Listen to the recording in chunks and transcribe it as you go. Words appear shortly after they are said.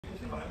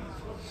How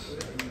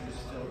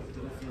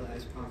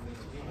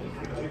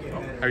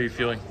are you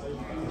feeling?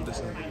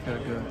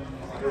 Very good.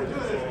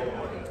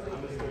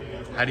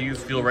 How do you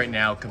feel right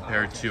now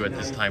compared to at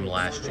this time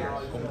last year?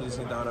 ¿Cómo te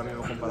sientes ahora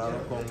mismo comparado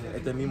con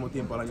este mismo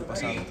tiempo el año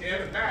pasado?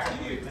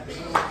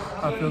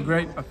 I feel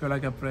great. I feel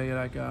like I played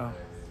like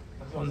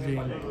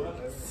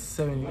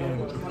 170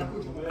 games.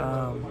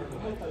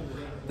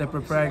 The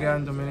prepare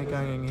against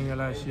Dominican in here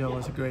last year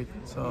was great.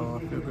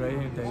 So I feel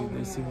great.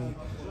 They see me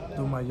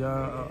do my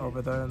job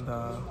over there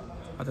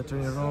at the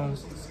training room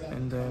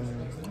and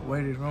then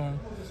waiting room.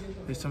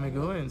 They saw me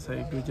good and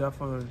say good job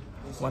for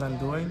what I'm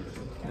doing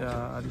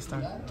at this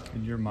time.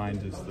 In your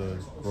mind, is the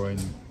groin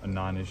a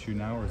non-issue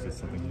now, or is it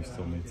something you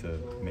still need to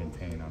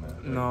maintain on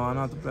it? No, I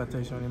don't have to pay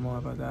attention anymore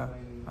about that.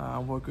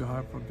 I'm working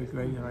hard for big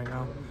grade right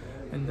now,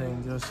 and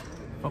then just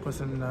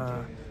focusing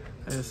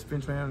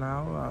sprint trainer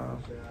now.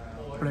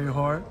 Play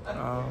hard.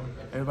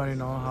 Everybody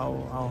know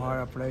how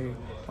hard I play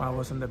when I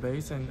was on the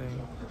base, and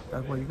then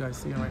that's what you guys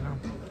see right now.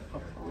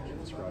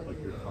 Describe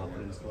like your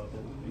confidence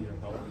level in your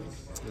health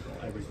with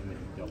everything that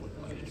you've dealt with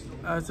last year.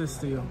 I just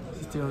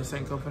still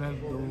staying confident,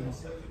 doing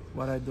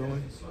what I'm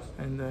doing,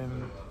 and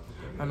then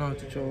I know how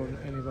to show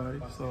anybody.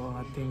 So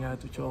I think I have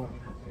to show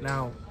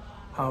now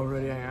how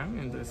ready I am,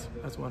 and that's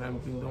what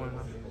I've been doing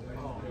now.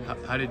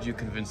 How did you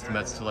convince the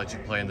Mets to let you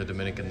play in the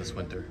Dominican this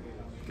winter?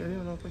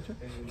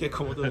 Que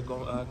como tú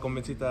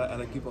convenciste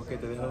al equipo que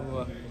te dejó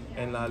jugar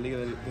en la Liga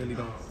del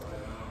Lidón.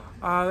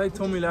 They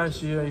told me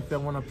last year if I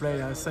want to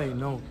play, I say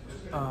no.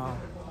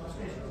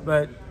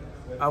 But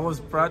I was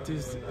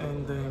practice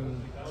and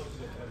then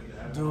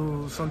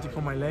do something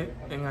for my leg,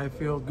 and I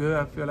feel good.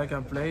 I feel like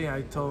I play.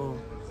 I told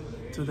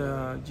to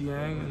the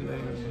GM and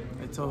then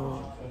I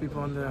told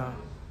people in the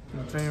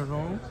training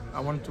room I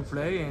wanted to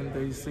play, and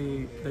they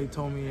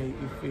told me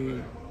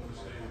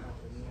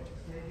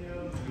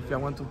if I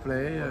want to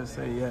play, I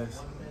say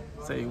yes.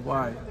 Say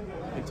why.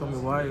 They told me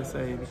why. I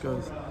say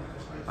because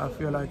I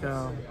feel like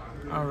I'm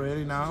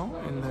ready now,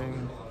 and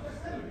then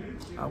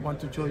I want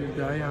to show you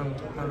guys I'm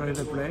ready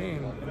to play,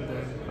 and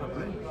then I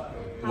play.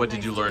 What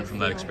did you learn from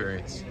that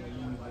experience?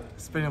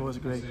 Experience was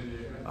great.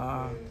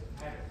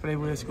 Played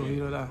with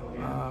Escogido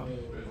a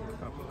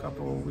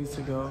couple of weeks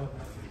ago.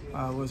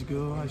 Was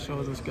good. I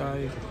showed those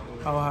guys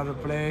how to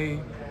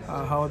play,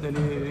 how the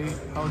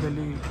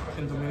league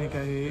in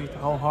Dominica is,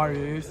 how hard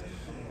it is,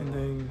 and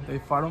then they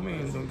follow me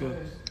and doing good.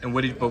 And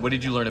what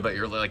did you learn about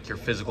your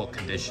physical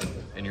condition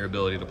and your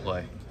ability to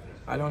play?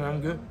 I learned I'm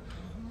good.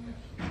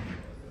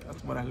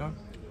 That's what I learned.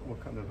 What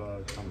kind of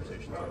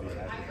conversations have you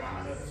had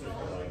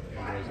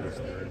with the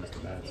third and the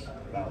Mets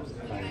about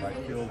playing right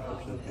field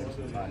versus maybe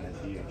some time at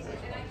DH?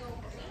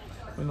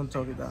 We don't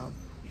talk it down.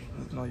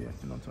 Not yet.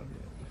 We don't talk it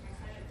yet.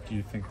 Do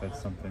you think that's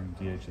something,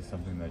 DH is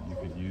something that you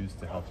could use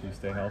to help you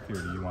stay healthy,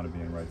 or do you want to be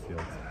in right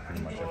field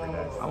pretty much every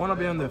day? I want to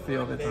be on the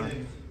field all the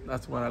time.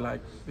 That's what I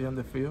like, be on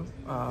the field.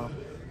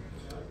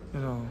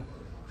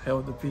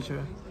 Help the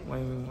pitcher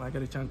when I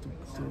get a chance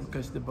to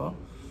catch the ball,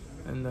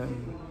 and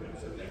then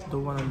do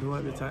what I do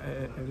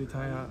every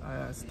time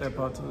I step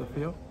out to the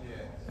field,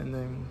 and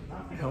then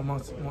help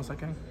most I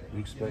can. You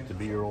expect to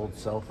be your old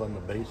self on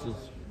the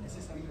bases?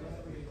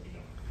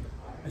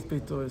 I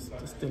expect to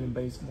stay in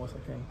base most I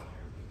can.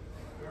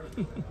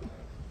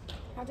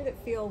 How did it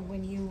feel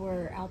when you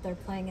were out there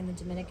playing in the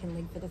Dominican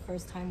League for the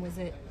first time? Was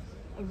it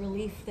a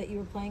relief that you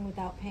were playing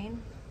without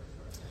pain?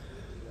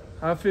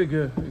 I feel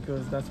good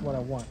because that's what I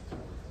want.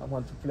 I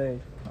want to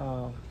play.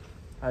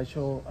 I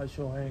show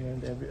him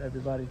and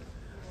everybody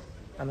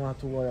I don't have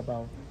to worry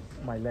about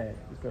my leg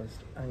because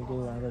I'm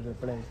good. I'm ready to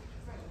play.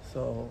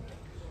 So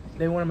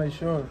they want to make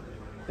sure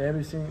that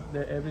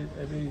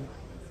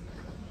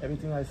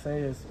everything I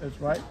say is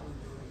right,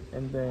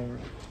 and then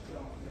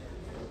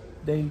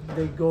they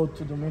go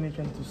to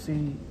Dominican to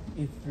see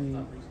if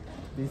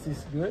this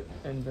is good,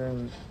 and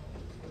then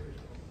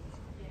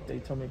they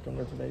told me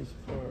congratulations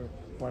for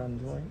what I'm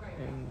doing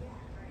and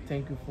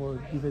thank you for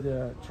giving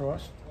the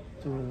trust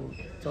to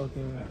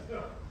talking,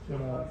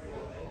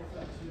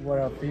 what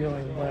I feel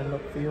and what I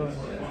not feel,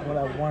 what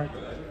I want,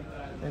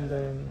 and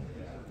then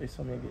they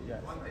told me,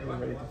 yes, we're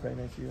ready to play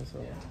next year, so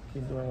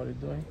keep doing what you're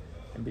doing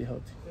and be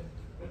healthy.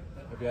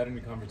 Have you had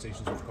any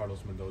conversations with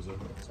Carlos Mendoza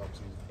this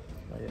offseason?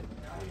 Not yet.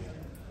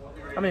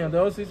 I mean, on the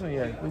whole season,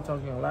 yeah, we're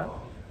talking a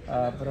lot,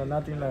 but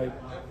nothing like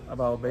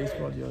about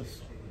baseball,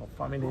 just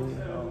family,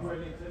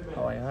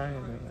 how I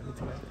am, and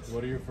everything like this.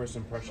 What are your first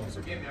impressions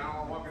of him?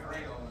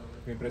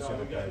 ¿Qué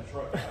impresión te ha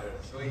hecho?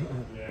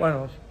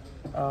 Bueno,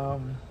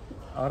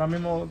 ahora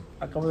mismo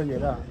acabo de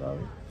llegar,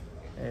 ¿sabes?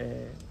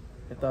 He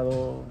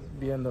estado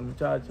viendo al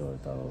muchacho, he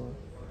estado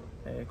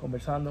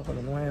conversando con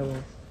los nuevos,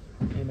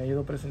 y me he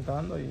ido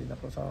presentando y las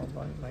cosas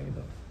van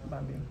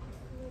bien.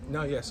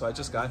 No, yeah, so I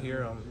just got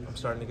here. I'm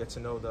starting to get to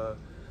know the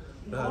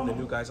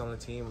new guys on the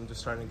team. I'm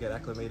just starting to get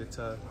acclimated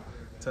to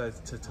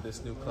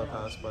this new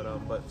clubhouse,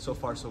 but so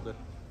far so good.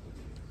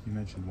 You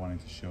mentioned wanting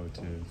to show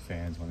to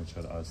fans, wanting to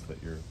show to us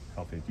that you're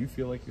healthy. Do you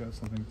feel like you have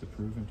something to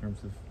prove in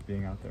terms of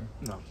being out there?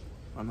 No,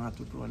 I don't have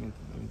to prove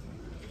anything.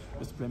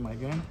 Just play my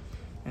game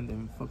and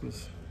then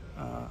focus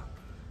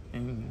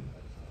in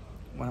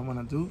what I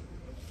want to do.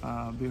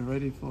 Be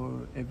ready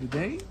for every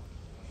day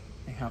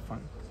and have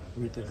fun. What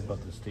do you think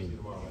about this team?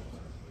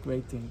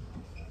 Great team.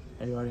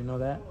 You already know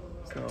that.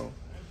 So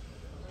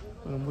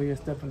when we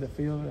step in the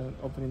field on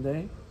opening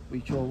day,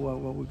 we show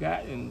what we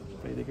got and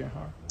play the game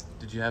hard.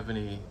 Did you have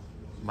any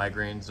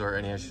migraines or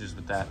any issues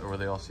with that over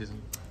the off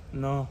season?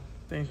 No,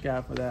 thank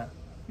God for that.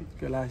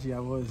 Because last year I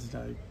was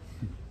like,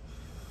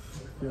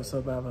 feel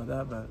so bad about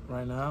that. But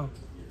right now,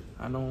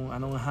 I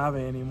don't have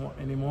it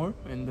anymore,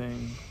 and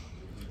then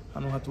I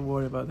don't have to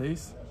worry about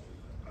this.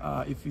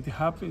 If it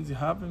happens, it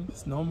happens.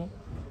 It's normal.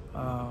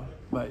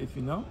 But if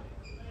you know,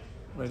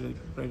 ready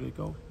to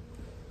go.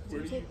 Do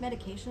you take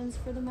medications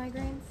for the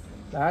migraines?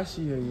 Last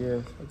year,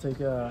 yes, I take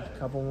a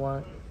couple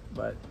one,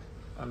 but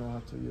I don't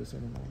have to use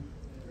anymore.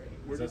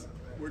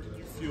 Where did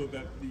you feel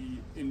that the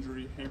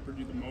injury hampered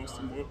you the most,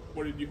 and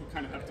what did you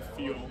kind of have to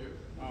feel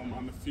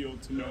on the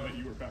field to know that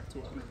you were back to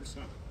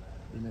 100%?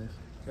 Inés.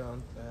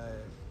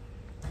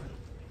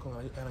 Con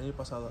el año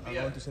pasado, ¿a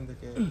dónde tú sientes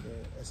que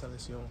esa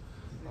lesión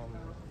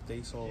te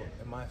hizo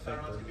más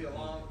efecto?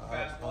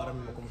 Ahora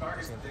mismo, ¿cómo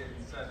te sientes?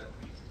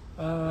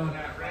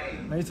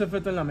 Me hizo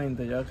efecto en la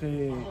mente, ya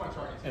que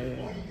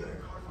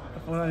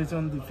fue una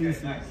decisión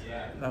difícil,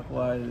 la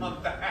cual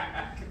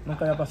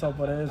nunca había pasado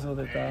por eso,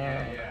 de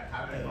estar,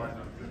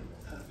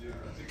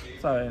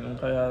 ¿sabes?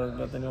 Nunca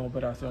había tenido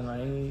operación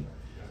ahí,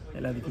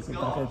 la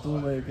dificultad que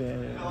tuve,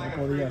 que no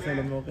podía hacer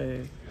lo mismo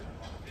que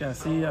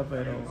hacía,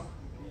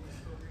 pero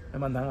me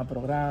mandaban a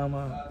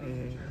programas,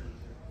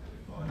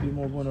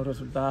 vimos buenos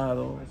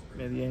resultados,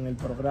 me di en el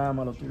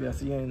programa, lo estuve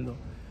haciendo,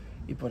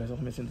 y por eso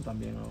me siento tan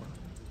bien ahora.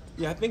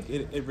 Yeah, I think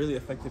it really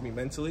affected me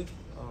mentally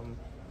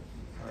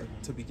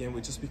to begin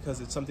with, just because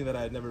it's something that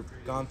I had never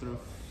gone through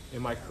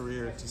in my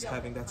career, just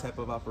having that type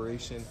of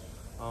operation,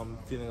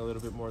 feeling a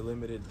little bit more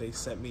limited. They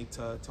sent me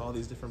to all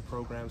these different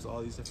programs,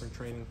 all these different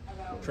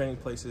training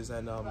places,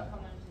 and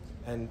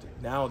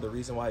now the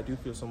reason why I do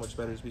feel so much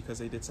better is because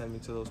they did send me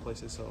to those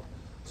places.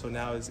 So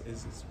now is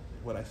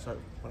when I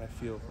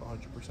feel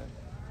 100%.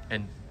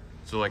 And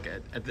so, like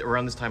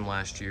around this time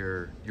last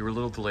year, you were a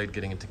little delayed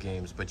getting into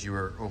games, but you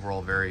were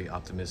overall very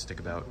optimistic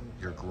about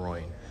your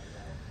groin.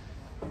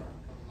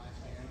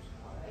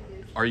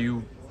 Are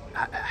you?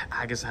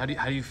 I guess how do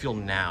you feel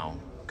now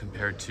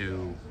compared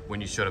to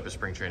when you showed up at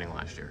spring training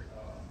last year?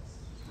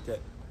 Good.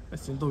 Me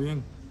siento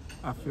bien.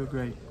 I feel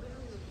great.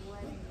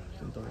 Me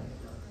siento bien.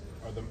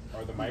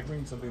 Are the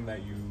migraines something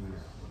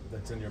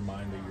that's in your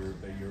mind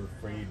that you're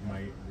afraid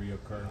might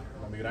reoccur?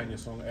 La migraña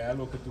es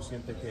algo que tú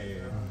sientes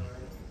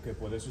que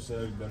puede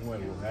suceder de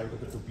nuevo, es algo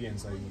que tú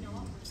piensas y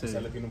Sí.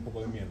 quizás le tiene un poco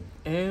de miedo.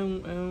 Es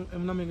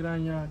una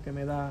migraña que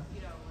me da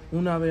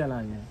una vez al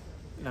año,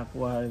 la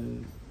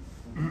cual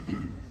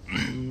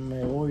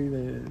me voy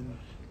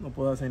no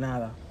puedo hacer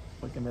nada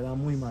porque me da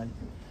muy mal.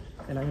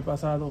 El año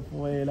pasado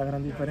fue la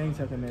gran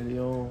diferencia, que me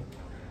dio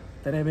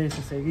 3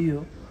 veces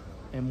seguido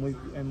en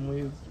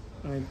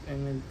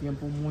el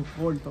tiempo muy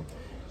corto,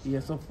 y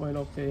eso fue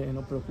lo que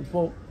nos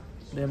preocupó,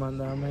 de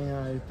mandarme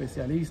a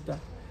especialistas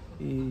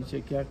y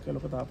chequear qué es lo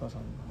que estaba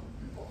pasando.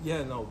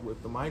 Yeah, no,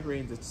 with the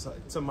migraines,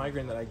 it's a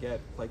migraine that I get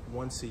like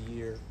once a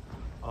year.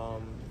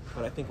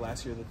 But I think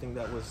last year the thing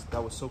that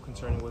was so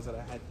concerning was that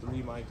I had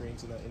 3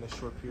 migraines in a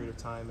short period of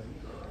time,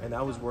 and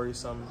that was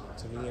worrisome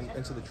to me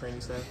and to the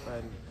training staff.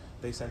 And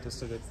they sent us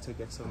to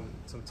get some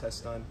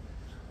tests done,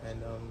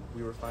 and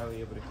we were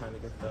finally able to kind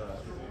of get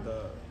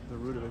the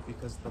root of it,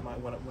 because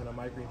when a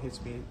migraine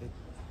hits me, it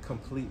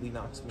completely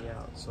knocks me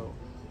out. So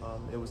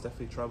it was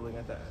definitely troubling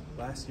at that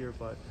last year,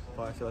 but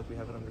I feel like we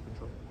have it under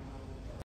control.